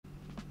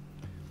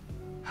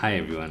Hi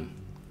everyone,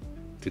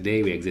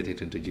 today we're excited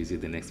to introduce you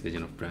the next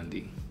version of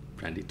Brandy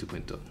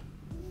 2.0.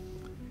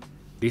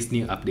 This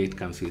new update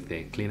comes with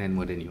a clean and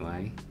modern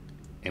UI,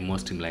 a more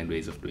streamlined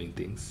ways of doing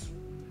things,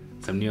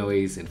 some newer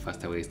ways and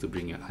faster ways to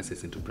bring your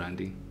assets into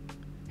Brandy,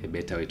 a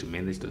better way to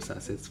manage those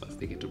assets once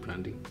they get to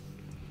Brandy,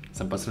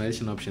 some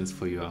personalization options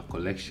for your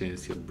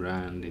collections, your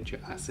brand and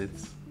your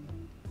assets,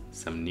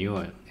 some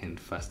newer and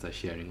faster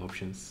sharing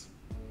options,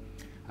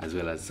 as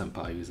well as some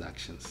power user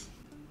actions.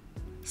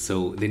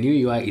 So the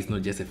new UI is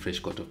not just a fresh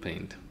coat of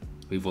paint.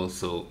 We've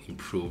also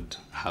improved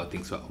how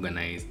things were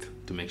organized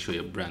to make sure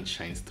your brand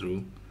shines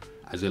through,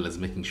 as well as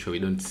making sure you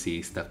don't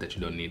see stuff that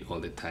you don't need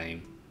all the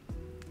time.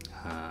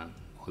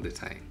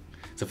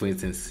 So for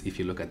instance, if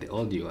you look at the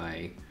old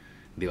UI,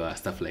 there were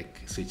stuff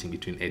like switching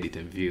between edit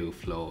and view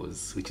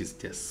flows, which is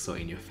just so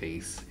in your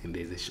face, and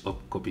there's a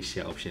copy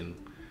share option,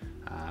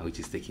 which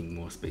is taking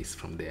more space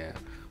from there.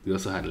 We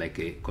also had like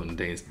a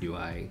condensed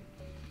UI,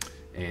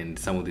 and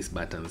some of these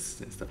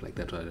buttons and stuff like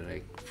that were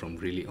like from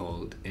really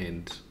old,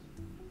 and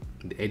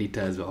the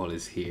editors were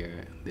always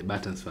here. The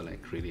buttons were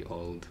like really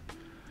old,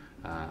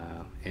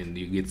 and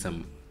you get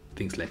some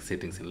things like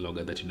settings and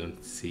logger that you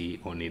don't see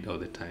or need all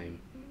the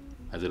time,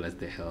 as well as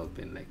the help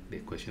and like the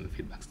question and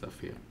feedback stuff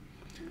here.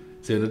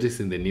 So you notice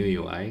in the new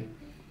UI,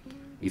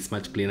 it's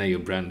much cleaner. Your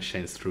brand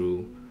shines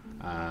through.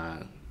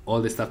 All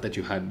the stuff that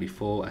you had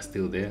before are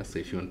still there. So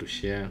if you want to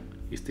share,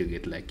 you still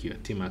get like your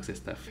team access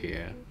stuff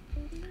here,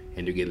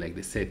 and you get like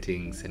the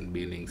settings and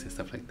billings and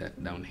stuff like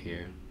that down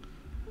here,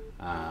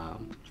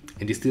 and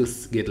you still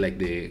get like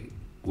the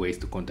ways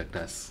to contact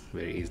us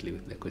very easily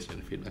with the question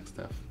and feedback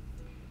stuff,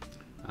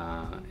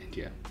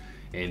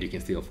 and you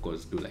can still of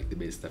course do like the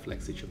basic stuff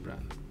like switch your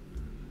brand.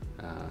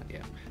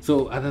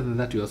 So other than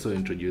that, we also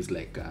introduced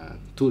like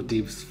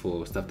tooltips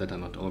for stuff that are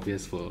not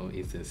obvious. For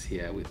instance,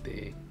 here with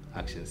the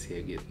actions here,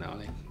 you get now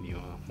like newer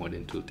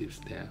modern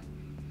tooltips there.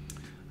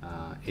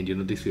 And you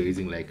notice we're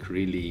using like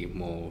really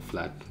more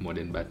flat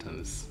modern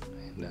buttons,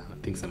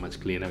 and things are much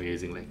cleaner. We're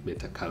using like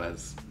better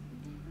colors.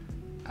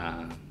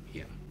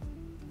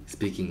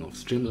 Speaking of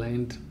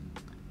streamlined,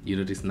 you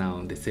notice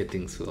now the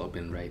settings will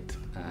open right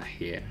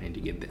here, and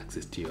you get the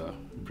access to your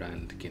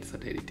brand. You can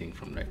start editing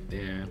from right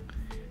there.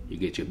 You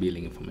get your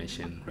billing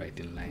information right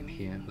in line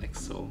here, like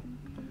so.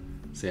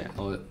 So yeah,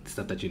 all the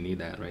stuff that you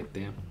need are right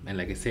there. And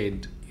like I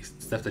said,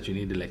 stuff that you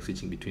need like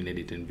switching between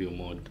edit and view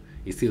mode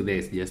is still there.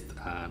 It's just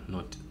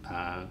not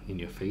in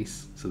your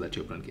face, so that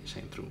your brand can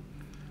shine through.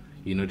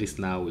 You notice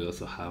now we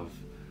also have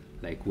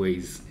like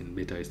ways and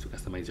better ways to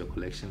customize your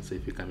collection. So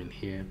if you come in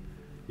here,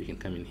 you can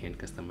come in here and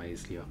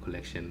customize your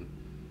collection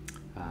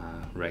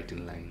right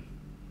in line.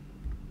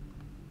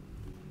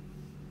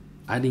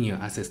 Adding your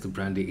assets to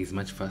Brandy is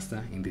much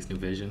faster in this new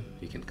version.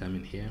 You can come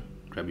in here,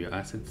 grab your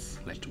assets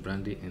like to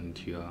Brandy, and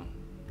you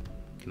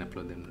can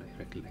upload them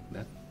directly like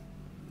that.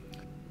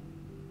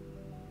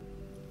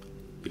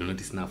 You'll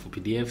notice now for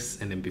PDFs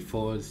and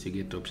MP4s, you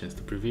get options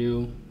to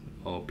preview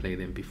or play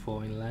the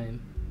MP4 in line.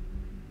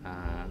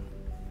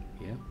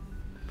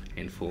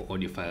 And for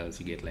audio files,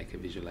 you get like a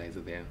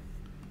visualizer there.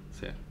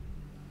 So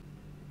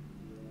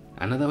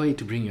another way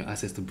to bring your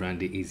assets to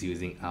Brandy is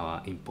using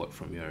our import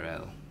from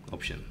URL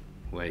option,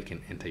 where you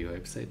can enter your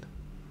website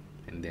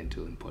and then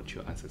to import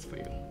your assets for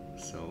you.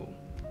 So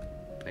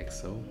like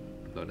so,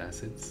 load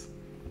assets.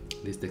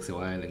 This takes a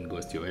while and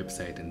goes to your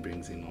website and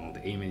brings in all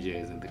the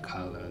images and the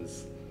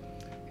colors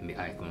and the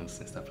icons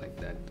and stuff like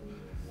that.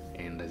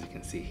 And as you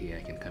can see here,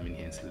 I can come in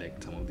here and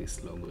select some of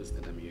these logos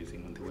that I'm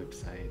using on the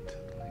website,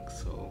 like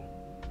so.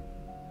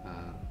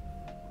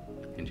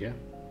 And yeah,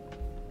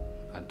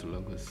 add to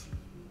logos.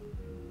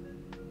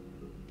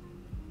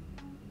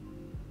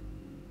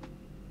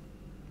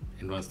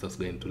 And once those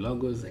go into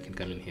logos, I can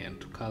come in here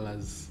into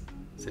colors,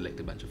 select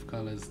a bunch of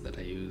colors that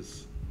I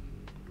use,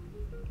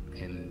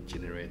 and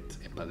generate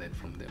a palette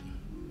from them.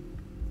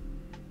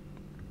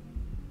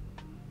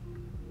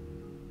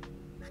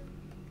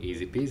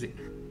 Easy peasy.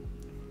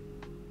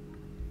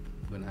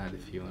 I'm gonna add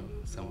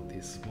some of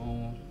these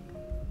small,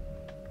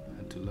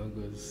 add to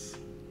logos,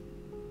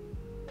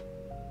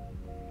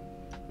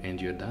 and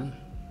you're done.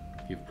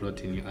 You've brought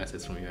in your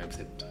assets from your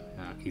website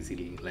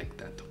easily like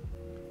that.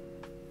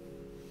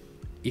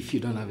 If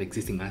you don't have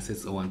existing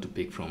assets or want to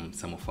pick from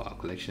some of our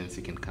collections,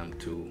 you can come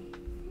to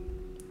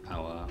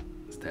our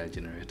style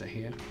generator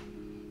here,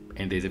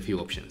 and there's a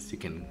few options. You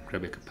can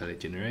grab a palette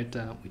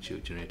generator, which will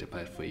generate a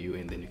palette for you,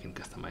 and then you can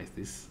customize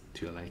this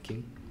to your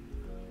liking.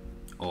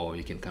 Or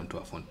you can come to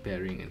our font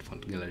pairing and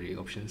font gallery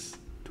options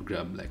to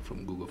grab like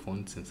from Google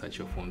Fonts and search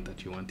your font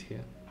that you want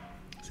here.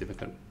 So if I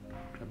can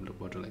grab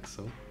Roboto like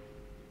so,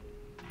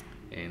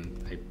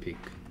 and I pick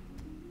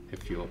a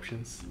few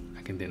options,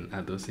 I can then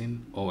add those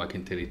in, or I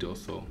can tell it to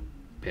also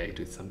pair it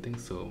with something.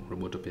 So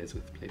Roboto pairs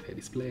with Play Fair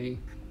Display,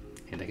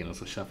 and I can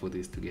also shuffle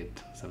this to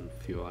get some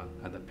fewer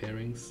other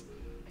pairings,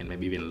 and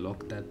maybe even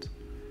lock that,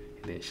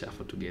 and then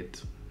shuffle to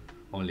get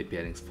only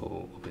pairings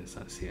for Open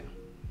Sans here.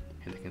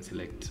 And I can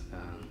select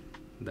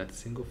that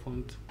single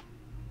font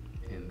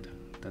and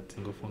that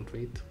single font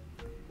weight,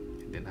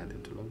 and then add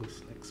them to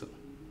logos like so.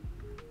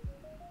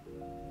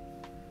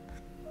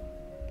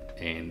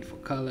 And for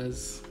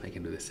colors, I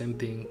can do the same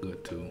thing. Go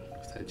to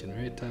style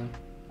generator,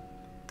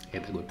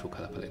 either go to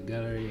color palette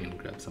gallery and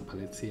grab some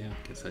palettes here. You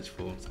can search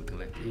for something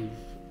like Eve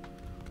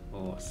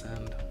or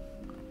Sand,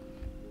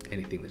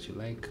 anything that you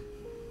like,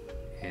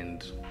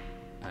 and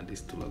add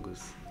these two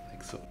logos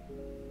like so.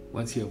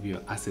 Once you have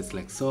your assets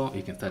like so,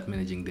 you can start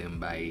managing them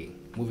by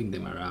moving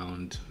them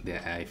around.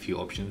 There are a few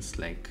options,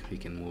 like you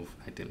can move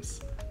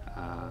items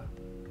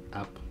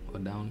up or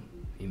down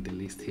in the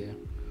list here,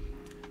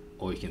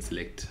 or you can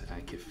select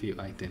like a few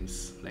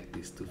items like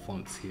these two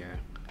fonts here,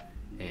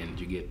 and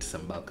you get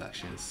some bulk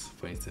actions.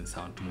 For instance,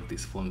 I want to move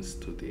these fonts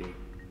to the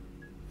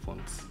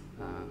fonts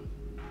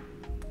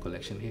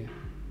collection here,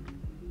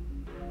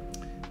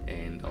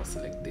 and I'll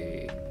select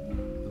the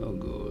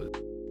logos.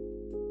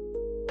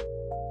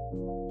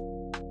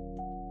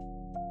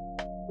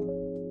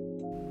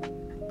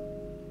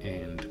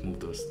 And move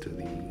those to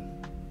the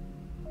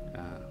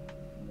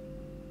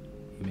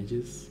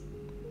images.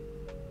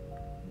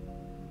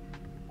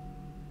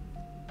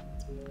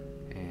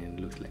 And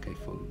looks like I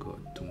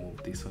forgot to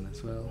move this one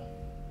as well,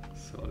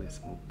 so let's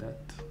move that.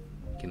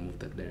 You can move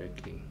that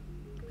directly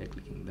by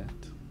clicking that,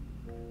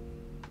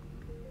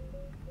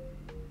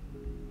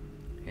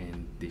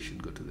 and they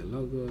should go to the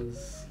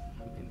logos,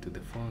 into the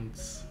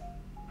fonts,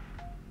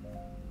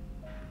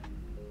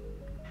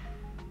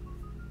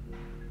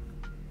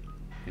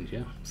 and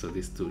yeah, so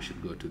these two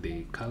should go to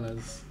the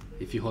colors.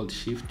 If you hold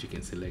shift, you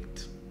can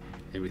select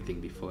everything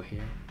before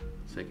here,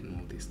 so I can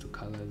move these to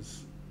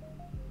colors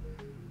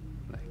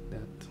like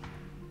that,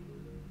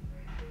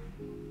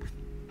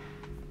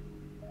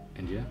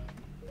 and yeah,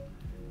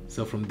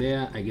 so from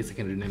there I guess I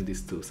can rename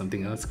this to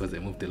something else because I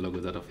moved the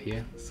logos out of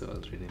here. So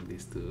I'll rename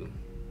this to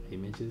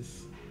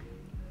images.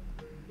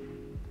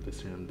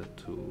 Let's rename that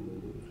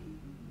to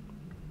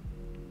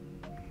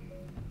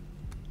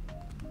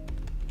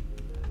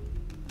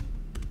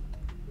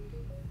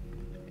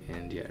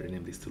and yeah,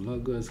 rename this to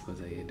logos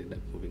because I ended up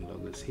moving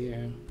logos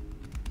here.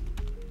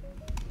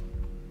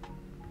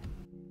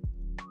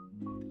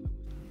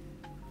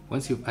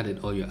 Once you've added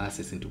all your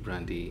assets into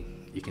Brandy,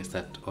 you can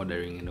start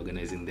ordering and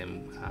organizing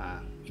them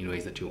in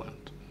ways that you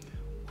want.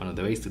 One of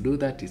the ways to do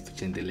that is to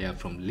change the layout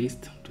from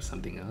list to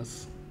something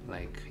else.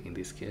 Like in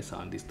this case, I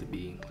want this to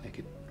be like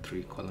a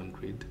 3-column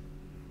grid,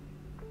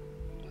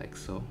 like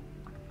so.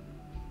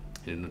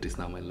 You'll notice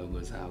now my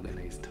logos are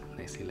organized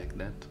nicely like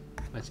that.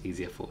 Much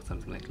easier for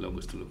something like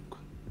logos to look,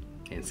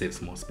 and saves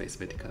more space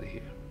vertically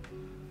here.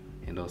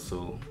 And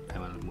also I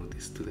want to move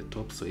this to the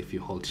top, so if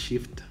you hold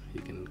shift, you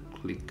can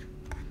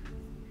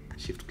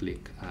shift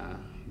click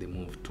the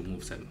move to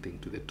move something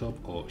to the top,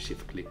 or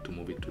shift click to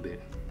move it to the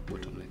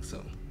bottom like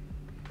so.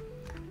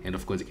 And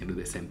of course you can do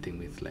the same thing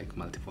with like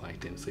multiple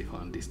items. So if I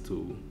want this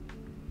to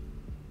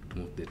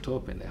move the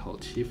top and I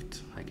hold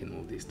shift, I can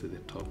move this to the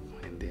top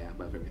and they're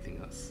above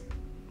everything else.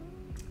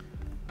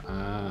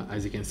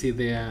 As you can see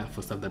there,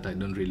 for stuff that I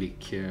don't really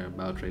care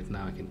about right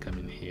now, I can come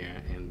in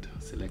here and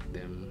select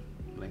them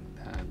like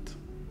that,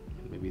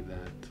 and maybe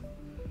that,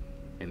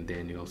 and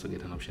then you also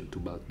get an option to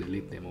bulk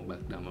delete them or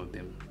bulk download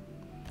them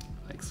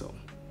like so.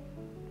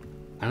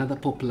 Another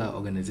popular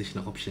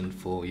organizational option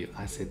for your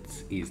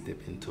assets is the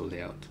bento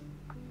layout.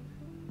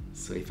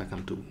 So if I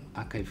come to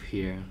archive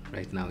here,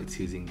 right now it's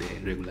using the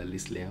regular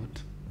list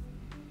layout,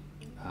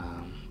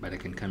 but I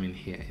can come in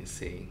here and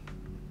say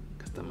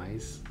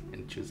customize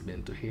and choose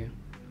bento here.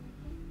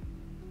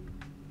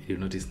 You'll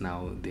notice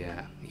now they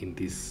are in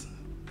this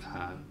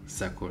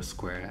circle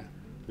square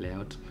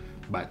layout,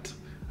 but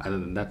other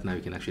than that, now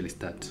you can actually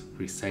start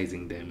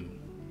resizing them,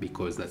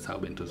 because that's how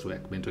bentos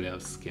work. Bento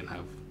layouts can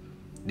have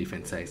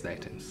different sized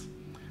items.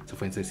 So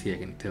for instance, here I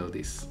can tell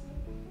this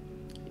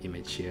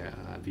image here,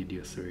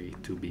 video sorry,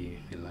 to be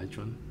a large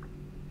one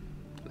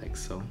like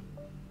so,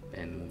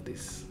 and move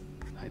this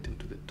item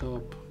to the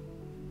top,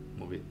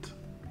 move it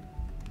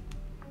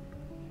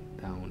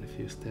down a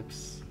few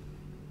steps,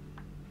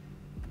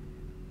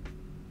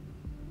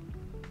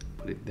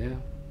 put it there,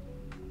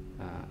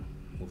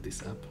 move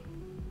this up,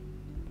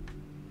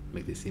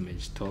 make this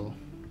image tall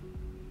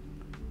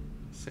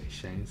so it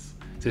shines.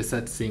 So you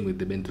start seeing with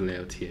the bento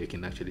layout here, you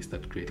can actually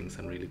start creating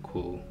some really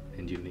cool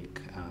and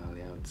unique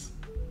layouts.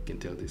 You can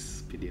tell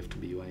this PDF to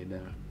be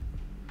wider,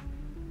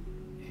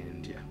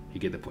 and yeah, you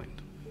get the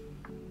point.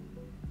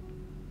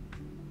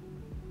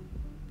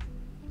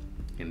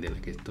 And then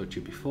like I taught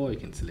you before, you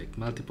can select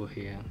multiple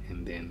here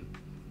and then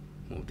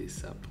move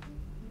this up.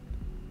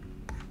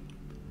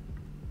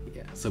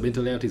 Yeah, so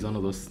bento layout is one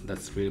of those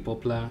that's really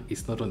popular.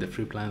 It's not on the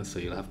free plan, so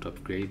you'll have to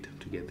upgrade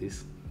to get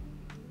this.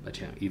 But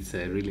yeah, it's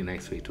a really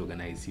nice way to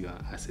organize your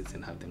assets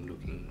and have them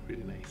looking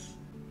really nice.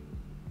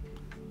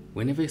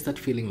 Whenever you start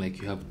feeling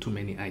like you have too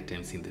many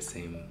items in the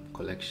same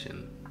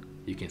collection,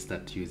 you can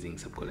start using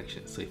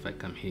sub-collections. So if I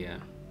come here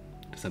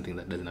to something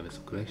that doesn't have a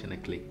sub-collection, I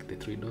click the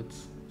 3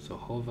 dots. So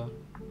hover,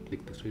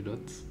 click the 3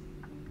 dots,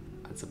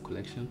 add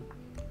sub-collection,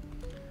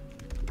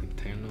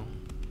 internal,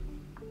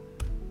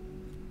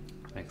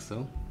 like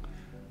so.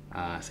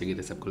 So you get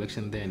the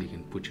sub-collection there, and you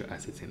can put your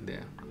assets in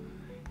there.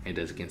 And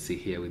as you can see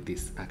here with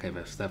this archive, I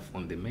have stuff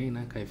on the main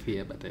archive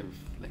here, but I have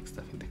like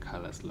stuff in the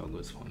colors,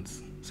 logos,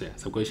 fonts. So yeah,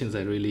 subcollections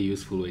are a really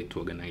useful way to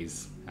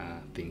organize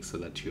things so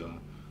that your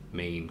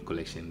main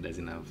collection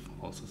doesn't have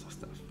all sorts of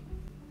stuff.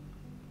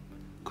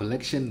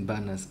 Collection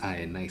banners are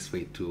a nice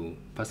way to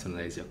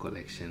personalize your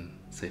collection.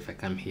 So if I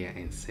come here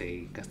and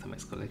say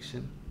customize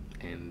collection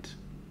and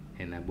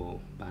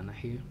enable banner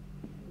here,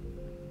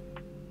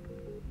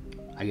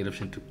 I get the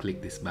option to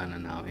click this banner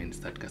now and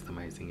start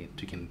customizing it.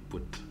 You can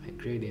put a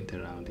gradient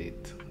around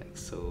it like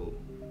so,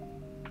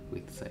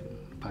 with some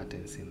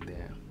patterns in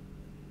there,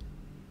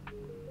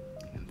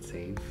 and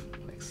save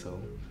like so.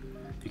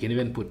 You can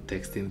even put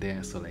text in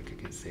there, so like I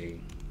can say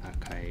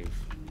archive,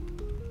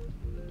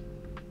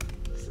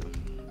 some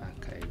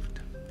archived,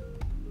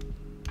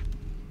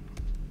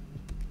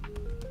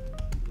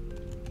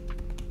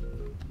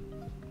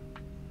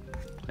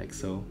 like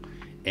so.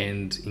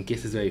 And in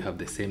cases where you have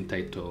the same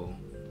title,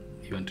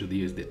 you want to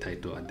use the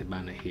title at the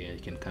banner here,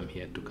 you can come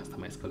here to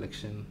customize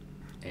collection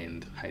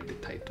and hide the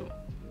title,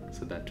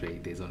 so that way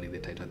there's only the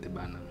title at the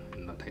banner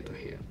and no title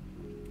here.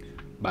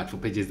 But for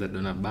pages that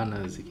don't have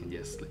banners, you can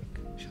just like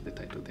show the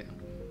title there.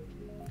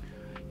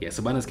 Yeah,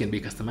 so banners can be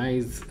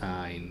customized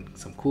in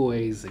some cool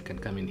ways. I can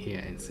come in here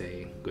and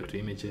say go to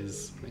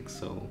images like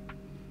so,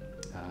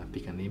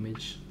 pick an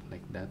image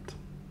like that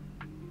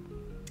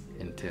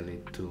and tell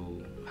it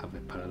to have a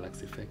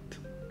parallax effect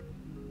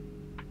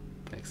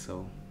like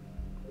so.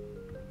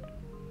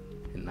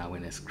 And now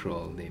when I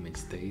scroll, the image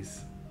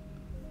stays.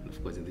 And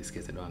of course, in this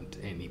case, I don't want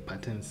any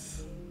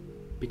patterns.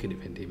 Pick a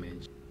different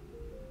image,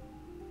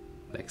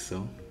 like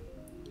so.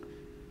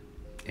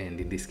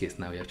 And in this case,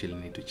 now we actually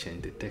need to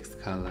change the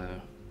text color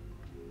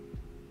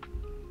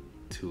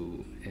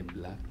to a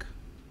black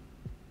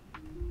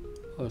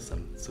or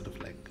some sort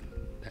of like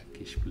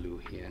darkish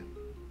blue here,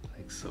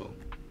 like so.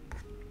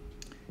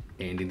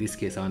 And in this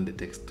case, I want the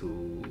text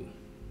to,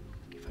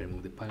 if I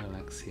remove the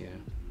parallax here,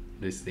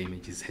 notice the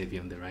image is heavy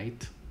on the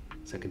right.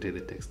 So I can tell the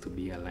text to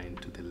be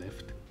aligned to the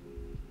left.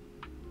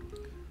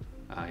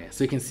 Yeah,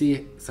 so you can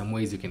see some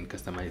ways you can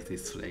customize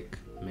this to like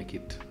make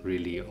it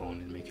really on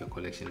and make your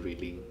collection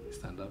really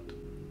stand out.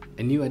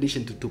 A new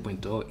addition to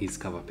 2.0 is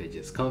cover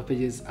pages. Cover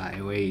pages are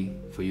a way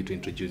for you to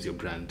introduce your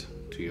brand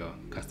to your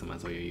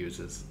customers or your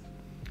users.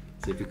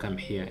 So if you come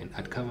here and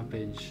add cover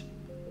page,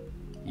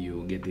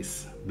 you get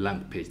this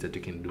blank page that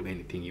you can do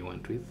anything you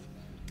want with.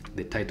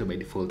 The title by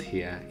default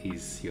here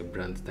is your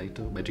brand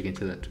title, but you can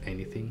change that to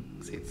anything.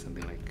 Say it's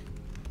something like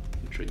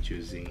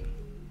introducing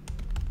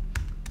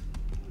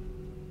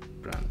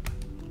brand,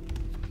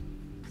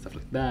 stuff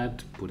like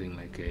that, putting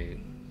like a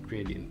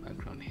gradient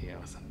background here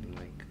or something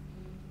like,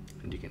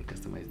 and you can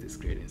customize these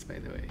gradients by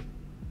the way,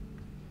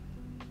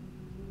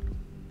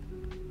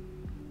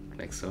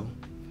 like so.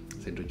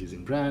 So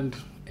introducing brand,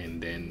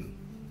 and then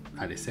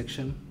add a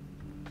section.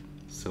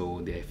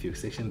 So there are a few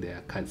sections. There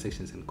are card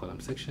sections and column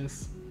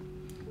sections.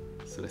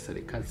 So let's add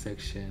a card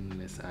section,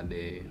 let's add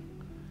a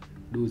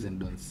do's and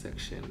don'ts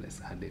section,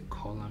 let's add a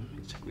column,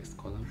 a checklist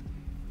column.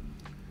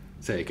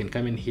 So you can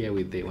come in here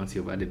with the, once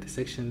you've added the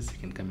sections, you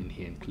can come in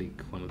here and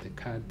click one of the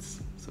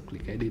cards. So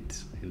click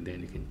edit, and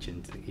then you can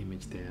change the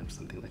image there to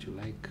something that you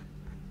like,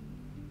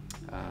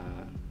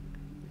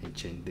 and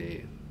change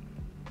the,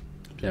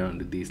 play around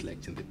with this,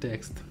 like change the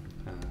text,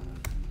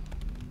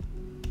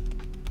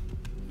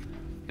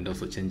 and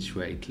also change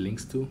where it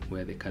links to,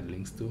 where the card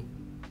links to,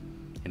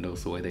 and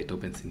also whether it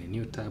opens in a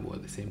new tab or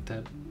the same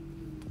tab,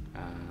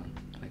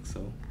 like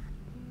so.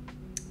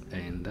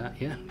 And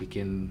yeah, you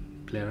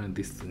can play around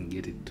this and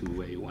get it to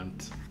where you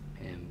want.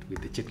 And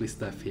with the checklist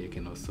stuff here, you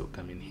can also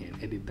come in here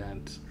and edit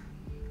that,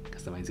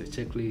 customize your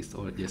checklist,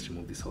 or just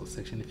remove this whole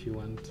section if you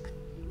want.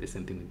 The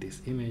same thing with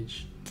this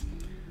image.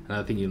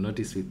 Another thing you'll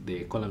notice with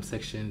the column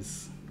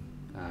sections,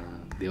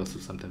 they also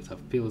sometimes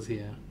have pills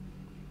here,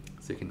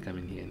 so you can come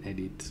in here and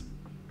edit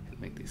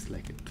and make this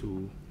like a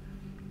 2,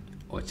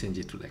 or change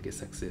it to like a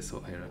success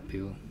or error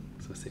pill.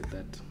 So save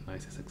that, now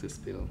it's a success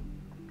pill.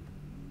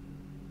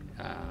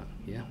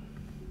 Yeah,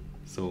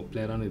 so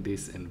play around with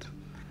this and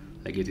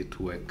like get it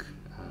to work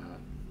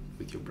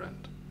with your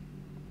brand.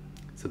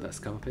 So that's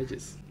cover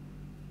pages.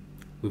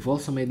 We've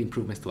also made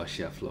improvements to our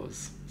share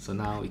flows. So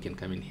now you can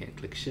come in here and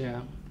click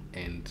share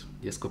and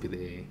just copy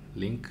the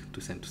link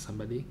to send to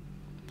somebody,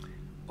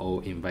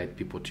 or invite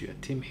people to your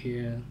team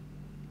here,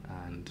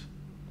 and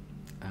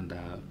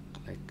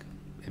like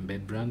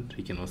embed brand.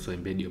 You can also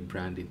embed your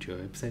brand into your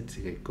website.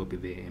 So you can copy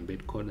the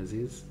embed code as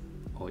is,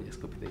 or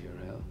just copy the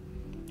URL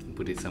and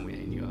put it somewhere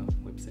in your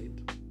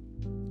website.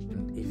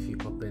 And if you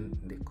open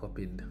the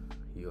copied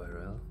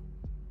URL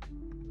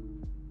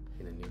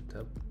in a new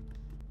tab,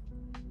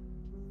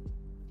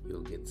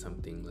 you'll get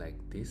something like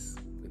this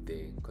with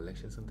the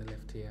collections on the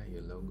left here,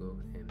 your logo,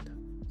 and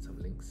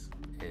some links.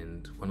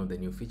 And one of the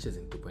new features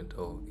in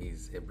 2.0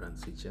 is a brand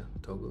switcher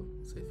toggle.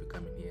 So if you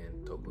come in here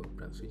and toggle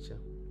brand switcher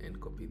and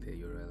copy the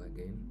URL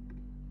again,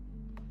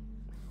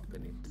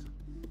 open it,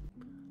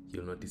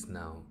 you'll notice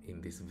now in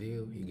this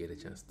view you get a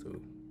chance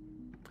to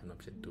an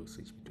option to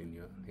switch between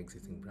your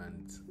existing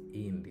brands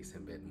in this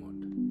embed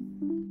mode.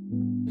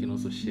 You can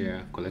also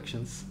share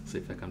collections. So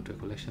if I come to a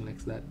collection like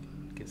that,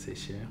 you can say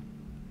share,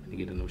 and you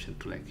get an option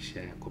to like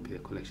share and copy the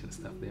collection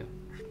stuff there.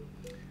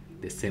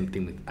 The same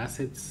thing with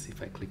assets.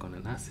 If I click on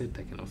an asset,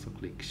 I can also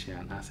click share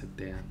an asset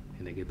there,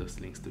 and I get those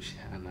links to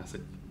share an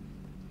asset.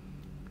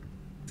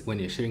 When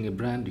you're sharing a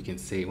brand, you can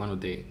say one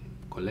of the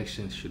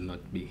collections should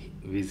not be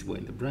visible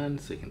in the brand,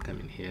 so you can come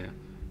in here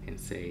and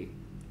say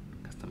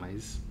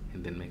customize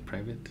and then make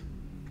private,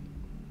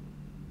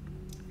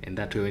 and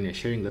that way when you're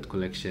sharing that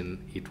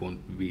collection, it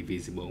won't be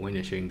visible. When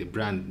you're sharing the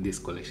brand, this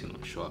collection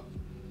will show up.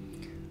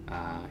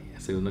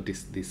 So you'll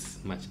notice this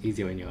much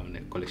easier when you're on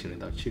a collection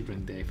without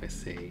children there. If I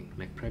say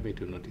make private,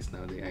 you'll notice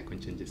now the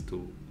icon changes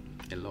to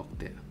a lock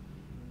there.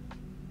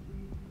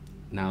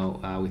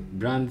 Now with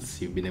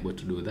brands, you've been able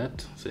to do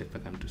that. So if I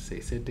come to say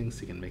settings,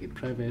 you can make it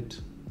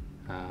private,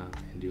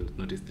 and you'll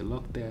notice the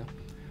lock there,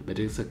 but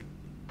you also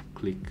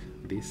click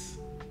this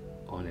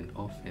on and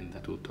off, and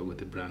that will toggle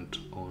the brand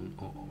on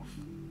or off.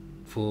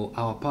 For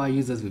our power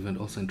users, we've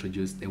also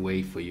introduced a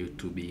way for you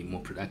to be more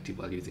productive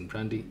while using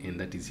Brandy, and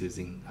that is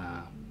using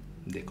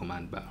the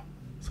command bar.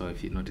 So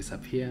if you notice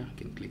up here, you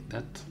can click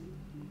that,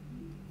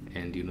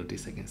 and you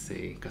notice I can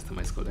say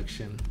customize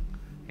collection,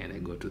 and I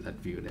go to that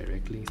view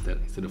directly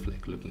instead of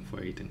like looking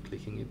for it and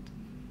clicking it.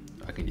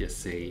 I can just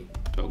say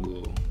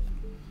toggle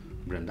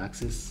brand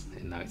access,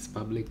 and now it's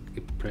public,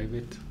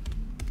 private,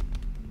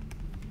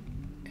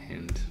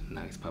 and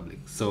now it's public.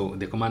 So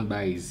the command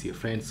bar is your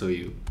friend, so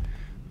you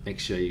make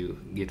sure you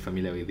get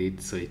familiar with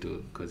it, so it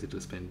will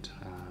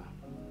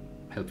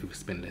help you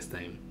spend less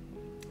time.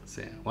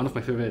 So one of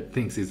my favorite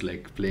things is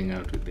like playing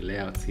out with the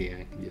layouts here.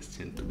 I can just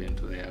change to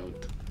bento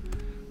layout,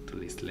 to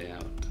list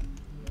layout,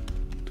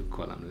 to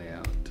column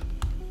layout,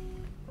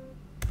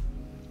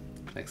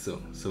 like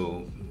so.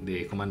 So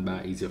the command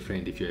bar is your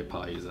friend if you're a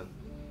power user.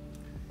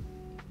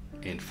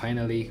 And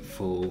finally,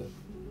 for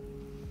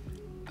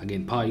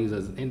again power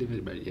users and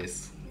everybody,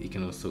 yes, you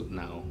can also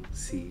now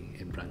see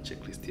a brand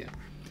checklist here.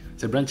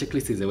 So brand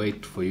checklist is a way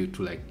for you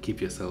to like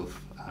keep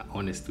yourself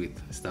honest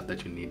with stuff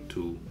that you need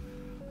to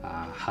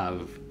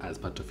have as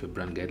part of your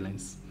brand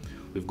guidelines.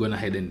 We've gone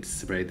ahead and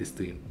separated this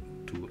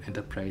to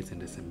enterprise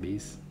and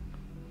SMBs,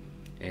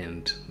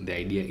 and the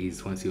idea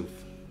is once you've,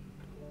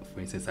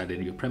 for instance,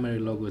 added your primary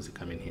logos, you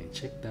come in here and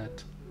check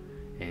that,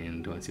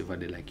 and once you've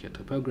added like your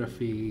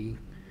typography,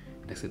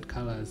 indexed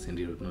colors, and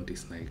you'll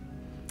notice like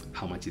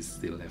how much is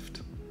still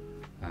left.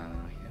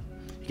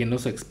 You can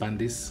also expand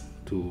this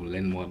to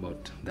learn more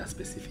about that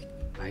specific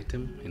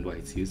item and why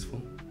it's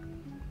useful.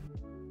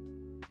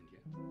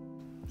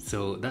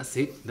 So that's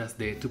it. That's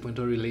the 2.0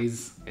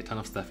 release. A ton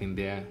of stuff in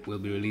there. We'll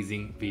be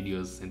releasing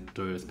videos and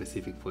tutorials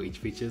specific for each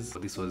features. So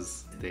this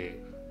was the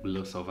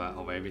gloss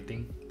over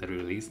everything that we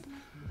released.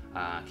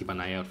 Keep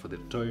an eye out for the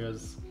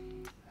tutorials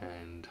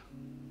and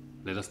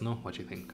let us know what you think.